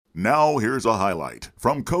Now here's a highlight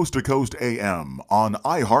from Coast to Coast AM on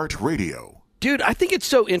iHeartRadio. Dude, I think it's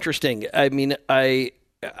so interesting. I mean, I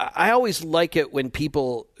always like it when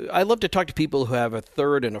people. I love to talk to people who have a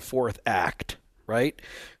third and a fourth act, right?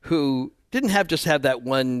 Who didn't have that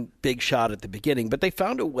one big shot at the beginning, but they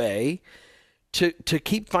found a way to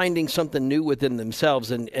keep finding something new within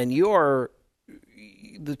themselves. And you're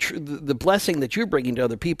the blessing that you're bringing to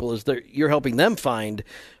other people is that you're helping them find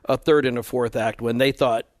a third and a fourth act when they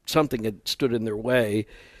thought something had stood in their way.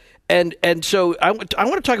 And so I want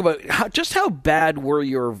to talk about how bad were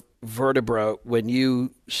your vertebrae when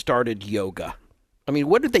you started yoga? I mean,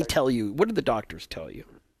 what did they tell you? What did the doctors tell you?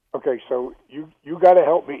 Okay, so you got to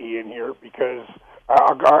help me, Ian, here, because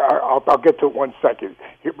I'll get to it 1 second.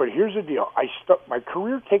 But here's the deal: my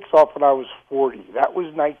career takes off when I was 40. That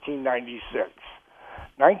was 1996.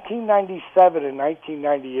 1997 and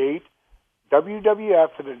 1998, WWF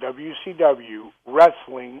and the WCW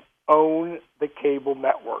wrestling owned the cable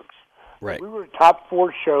networks. Right. We were top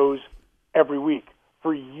 4 shows every week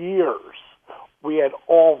for years. We had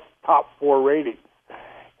all top 4 ratings.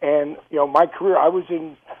 And, my career, I was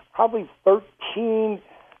in probably 13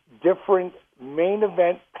 different main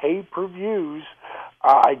event pay-per-views.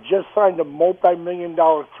 I just signed a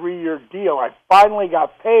multi-million-dollar 3-year deal. I finally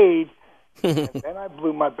got paid, and then I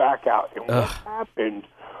blew my back out. And what happened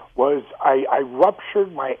was I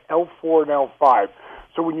ruptured my L4 and L5.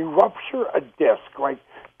 So when you rupture a disc, like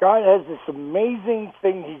God has this amazing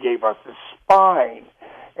thing he gave us, the spine.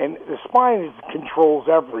 And the spine controls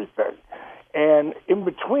everything. And in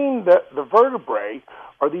between the vertebrae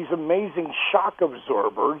are these amazing shock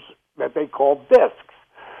absorbers that they call discs.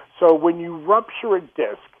 So when you rupture a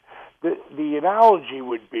disc, the analogy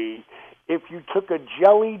would be if you took a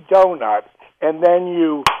jelly donut and then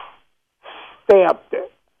you stamped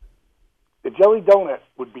it, the jelly donut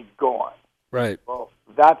would be gone. Right. Well,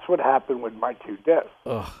 that's what happened with my 2 discs.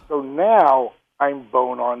 Ugh. So now I'm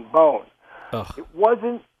bone on bone. Ugh. It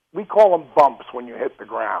wasn't, we call them bumps when you hit the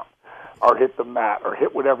ground or hit the mat or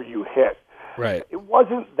hit whatever you hit. Right. It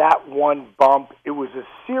wasn't that one bump. It was a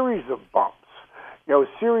series of bumps, a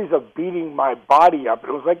series of beating my body up.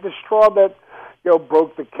 It was like the straw that,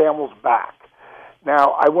 broke the camel's back.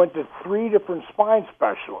 Now, I went to 3 different spine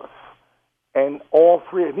specialists, and all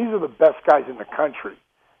 3, and these are the best guys in the country,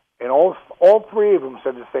 and all 3 of them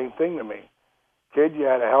said the same thing to me. Kid, you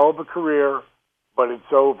had a hell of a career, but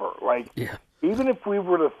it's over. Even if we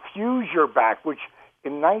were to fuse your back, which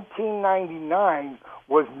in 1999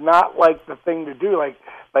 was not like the thing to do.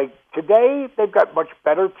 Like today, they've got much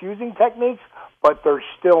better fusing techniques, but they're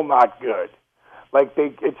still not good.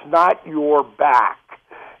 It's not your back.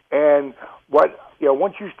 And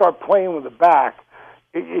once you start playing with the back,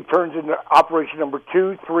 it turns into operation number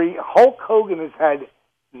 2, 3. Hulk Hogan has had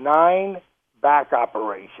 9 back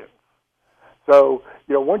operations. So,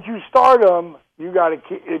 once you start them,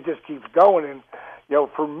 it just keeps going. And,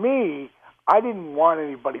 for me, I didn't want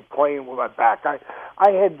anybody playing with my back. I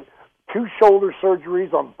had 2 shoulder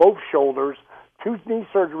surgeries on both shoulders, 2 knee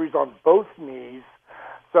surgeries on both knees.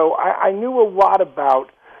 So I knew a lot about,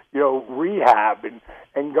 rehab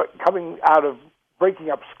and coming out of breaking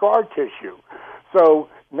up scar tissue. So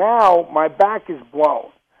now my back is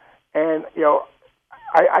blown. And,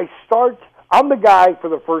 I'm the guy for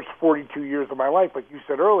the first 42 years of my life, like you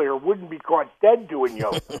said earlier, wouldn't be caught dead doing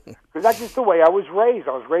yoga. Because that's just the way I was raised.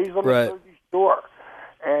 I was raised on the Jersey Shore.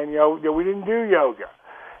 And, we didn't do yoga.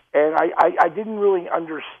 And I didn't really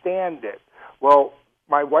understand it. Well,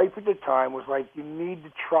 my wife at the time was like, you need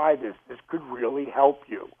to try this. This could really help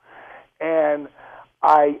you. And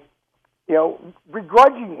I,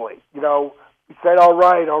 begrudgingly, said, all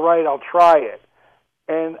right, I'll try it.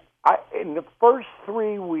 And in the first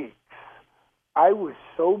 3 weeks, I was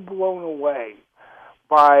so blown away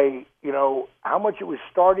by, how much it was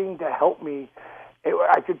starting to help me.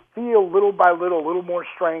 I could feel little by little, a little more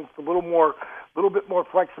strength, a little bit more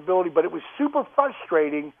flexibility, but it was super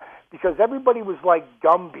frustrating because everybody was like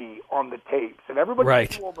Gumby on the tapes, and everybody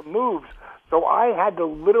knew all the moves. So I had to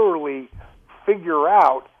literally figure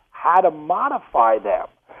out how to modify them.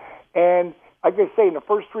 And like I say, in the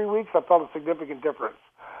first 3 weeks, I felt a significant difference.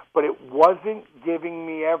 But it wasn't giving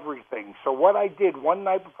me everything. So what I did one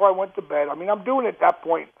night before I went to bed, I'm doing it at that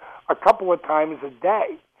point a couple of times a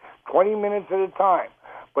day, 20 minutes at a time.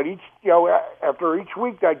 But after each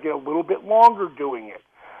week, I'd get a little bit longer doing it.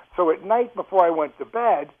 So at night before I went to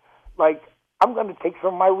bed, I'm going to take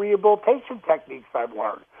some of my rehabilitation techniques I've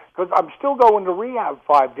learned because I'm still going to rehab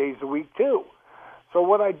 5 days a week too. So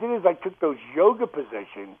what I did is I took those yoga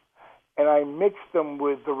positions and I mixed them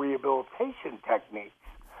with the rehabilitation techniques.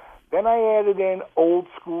 Then I added in old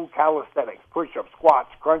school calisthenics, push-ups, squats,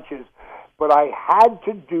 crunches, but I had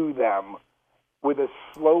to do them with a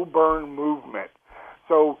slow burn movement.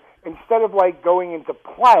 So instead of like going into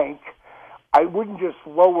plank, I wouldn't just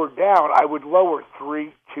lower down. I would lower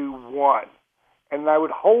 3, 2, 1. And I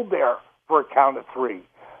would hold there for a count of 3.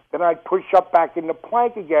 Then I'd push up back into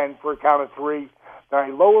plank again for a count of 3. Then I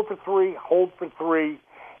lower for 3, hold for 3,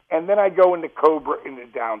 and then I go into cobra, into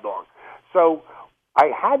down dog. So I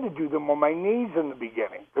had to do them on my knees in the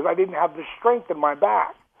beginning because I didn't have the strength in my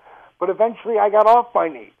back. But eventually I got off my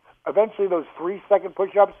knees. Eventually those 3-second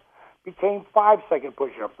push-ups became 5-second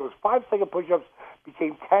push-ups. Those 5-second push-ups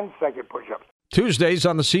became 10-second push-ups. Tuesdays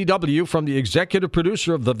on the CW, from the executive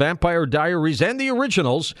producer of The Vampire Diaries and the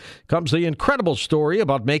originals, comes the incredible story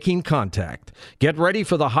about making contact. Get ready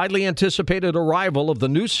for the highly anticipated arrival of the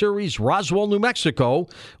new series Roswell, New Mexico,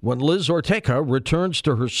 when Liz Ortega returns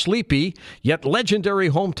to her sleepy yet legendary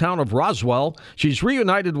hometown of Roswell. She's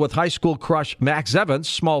reunited with high school crush Max Evans,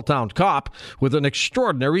 small-town cop, with an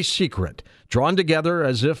extraordinary secret. Drawn together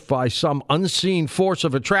as if by some unseen force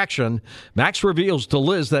of attraction, Max reveals to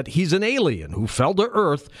Liz that he's an alien who fell to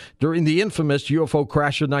Earth during the infamous UFO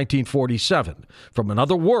crash of 1947. From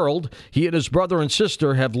another world, he and his brother and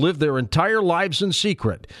sister have lived their entire lives in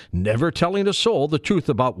secret, never telling a soul the truth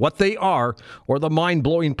about what they are or the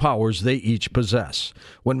mind-blowing powers they each possess.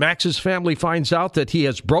 When Max's family finds out that he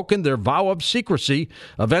has broken their vow of secrecy,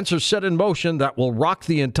 events are set in motion that will rock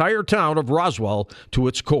the entire town of Roswell to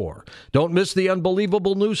its core. Don't miss the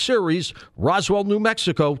unbelievable new series, Roswell, New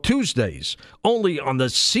Mexico, Tuesdays, only on the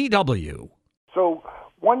CW. So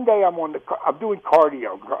one day I'm doing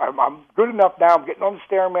cardio. I'm good enough now. I'm getting on the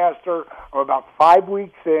Stairmaster. I'm about 5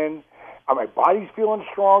 weeks in. My body's feeling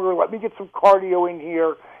stronger. Let me get some cardio in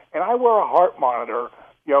here. And I wear a heart monitor,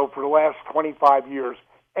 for the last 25 years,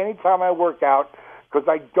 anytime I work out, because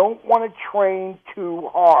I don't want to train too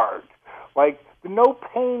hard. Like the no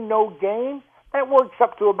pain, no gain, that works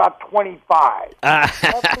up to about 25.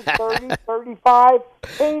 After 30, 35,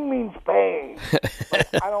 pain means pain. But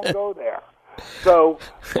I don't go there. So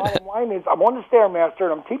bottom line is I'm on the Stairmaster,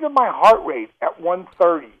 and I'm keeping my heart rate at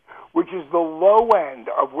 130, which is the low end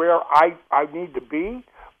of where I need to be,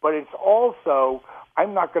 but it's also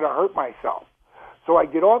I'm not going to hurt myself. So I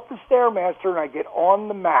get off the Stairmaster, and I get on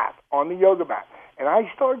the mat, on the yoga mat, and I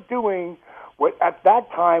start doing what at that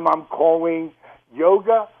time I'm calling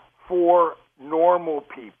yoga for normal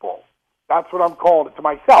people. That's what I'm calling it to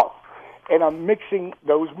myself. And I'm mixing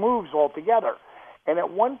those moves all together. And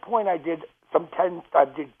at one point I did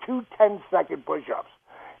two 10-second push-ups.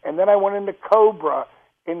 And then I went into cobra,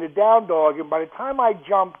 into down dog, and by the time I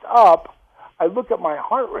jumped up, I look at my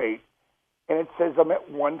heart rate, and it says I'm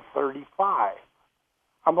at 135.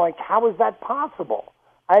 I'm like, how is that possible?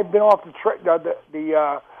 I've been off the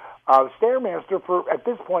Stairmaster for, at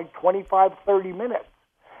this point, 25, 30 minutes.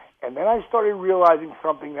 And then I started realizing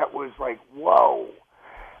something that was like, whoa.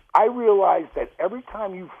 I realized that every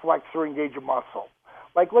time you flex or engage a muscle,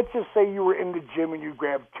 like let's just say you were in the gym and you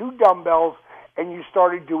grabbed 2 dumbbells and you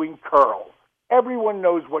started doing curls. Everyone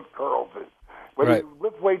knows what curls is. Whether you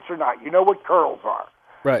lift weights or not, you know what curls are.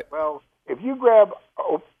 Right. Well, if you grab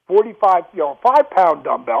a 5-pound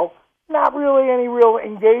dumbbell, not really any real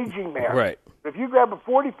engaging there. Right. If you grab a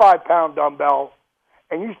 45-pound dumbbell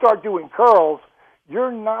and you start doing curls,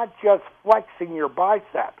 you're not just flexing your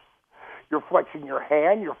biceps. You're flexing your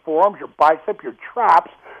hand, your forearms, your bicep, your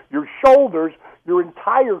traps, your shoulders, your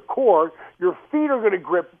entire core. Your feet are going to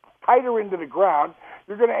grip tighter into the ground.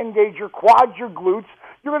 You're going to engage your quads, your glutes.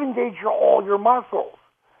 You're going to engage all your muscles.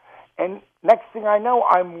 And next thing I know,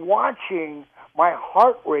 I'm watching my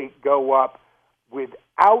heart rate go up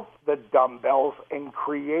without the dumbbells and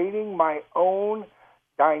creating my own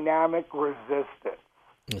dynamic resistance.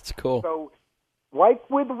 That's cool. So like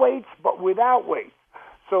with weights, but without weights.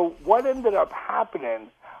 So what ended up happening,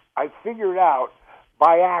 I figured out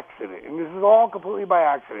by accident, and this is all completely by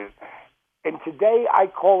accident, and today I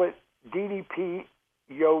call it DDP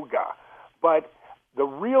yoga. But the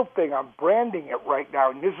real thing, I'm branding it right now,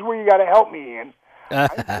 and this is where you got to help me, Ian.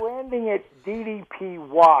 I'm branding it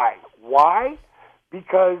DDPY. Why?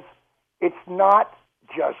 Because it's not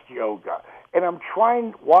just yoga. And I'm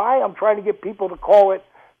trying to get people to call it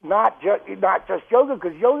not just yoga,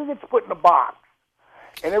 because yoga gets put in a box.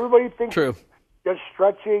 And everybody thinks True. just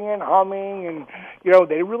stretching and humming, and,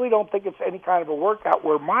 they really don't think it's any kind of a workout,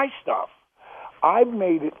 where my stuff, I've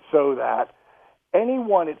made it so that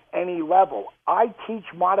anyone at any level, I teach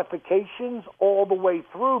modifications all the way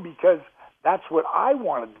through because that's what I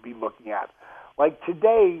wanted to be looking at. Like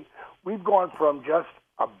today, we've gone from just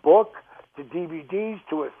a book to DVDs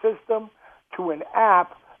to a system to an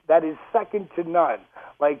app that is second to none.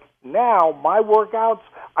 Like now, my workouts,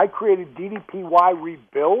 I created DDPY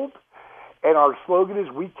Rebuild, and our slogan is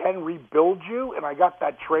 "We Can Rebuild You," and I got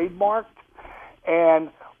that trademarked. And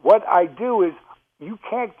what I do is, you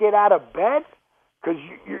can't get out of bed because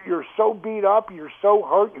you're so beat up, you're so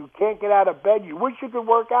hurt, you can't get out of bed. You wish you could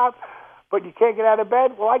work out, but you can't get out of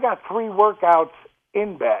bed. Well, I got 3 workouts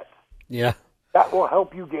in bed. Yeah. That will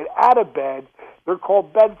help you get out of bed. They're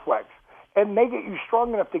called bed flex. And they get you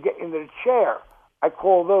strong enough to get into the chair. I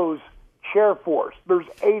call those chair force. There's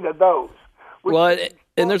 8 of those. Well,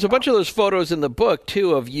 and there's a bunch of those photos in the book,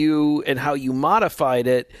 too, of you and how you modified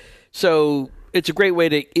it. So it's a great way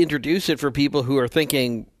to introduce it for people who are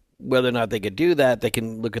thinking whether or not they could do that. They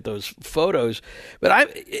can look at those photos. But I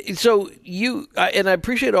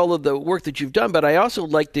appreciate all of the work that you've done, but I also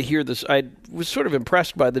like to hear this. I was sort of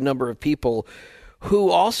impressed by the number of people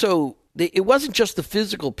who also, it wasn't just the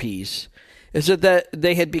physical piece, is that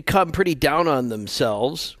they had become pretty down on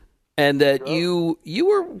themselves, and that you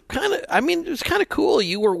were kind of, I mean, it was kind of cool.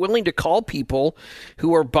 You were willing to call people who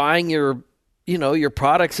were buying your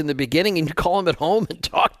products in the beginning, and you call them at home and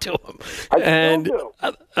talk to them. I still do.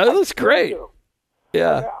 That's great.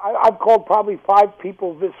 Yeah. I've called probably 5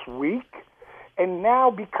 people this week, and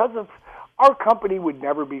now because of our company would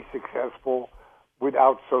never be successful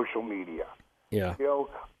without social media. Yeah. You know,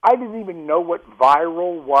 I didn't even know what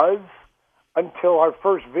viral was until our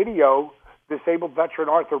first video, Disabled Veteran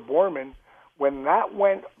Arthur Borman. When that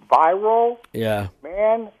went viral,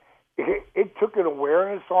 man, it took an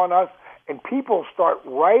awareness on us, and people start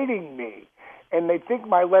writing me, and they think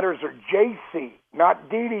my letters are JC, not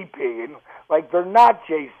DDP, and like they're not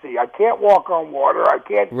JC. I can't walk on water. I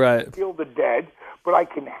can't heal the dead, but I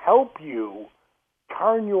can help you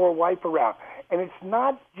turn your life around. And it's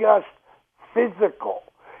not just physical.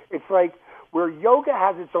 It's like where yoga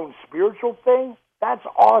has its own spiritual thing, that's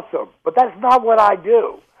awesome. But that's not what I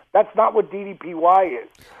do. That's not what DDPY is.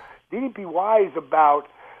 DDPY is about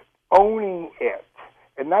owning it.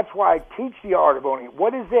 And that's why I teach the art of owning it.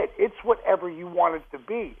 What is it? It's whatever you want it to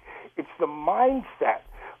be. It's the mindset.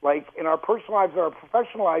 Like in our personal lives and our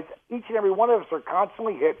professional lives, each and every one of us are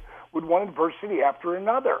constantly hit with one adversity after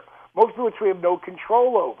another, most of which we have no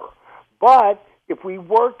control over. But if we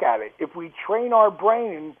work at it, if we train our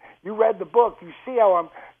brain, and you read the book, you see how I'm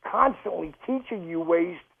constantly teaching you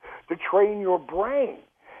ways to train your brain.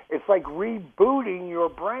 It's like rebooting your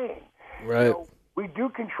brain. Right. You know, we do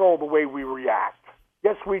control the way we react.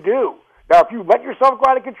 Yes, we do. Now, if you let yourself go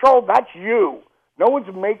out of control, that's you. No one's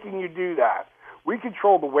making you do that. We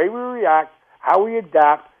control the way we react, how we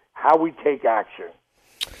adapt, how we take action.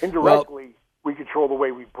 Indirectly, we control the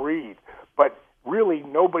way we breathe. But really,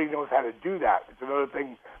 nobody knows how to do that. It's another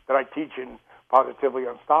thing that I teach in Positively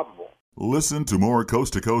Unstoppable. Listen to more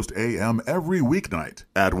Coast to Coast AM every weeknight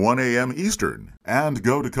at 1 a.m. Eastern, and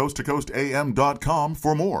go to coasttocoastam.com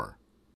for more.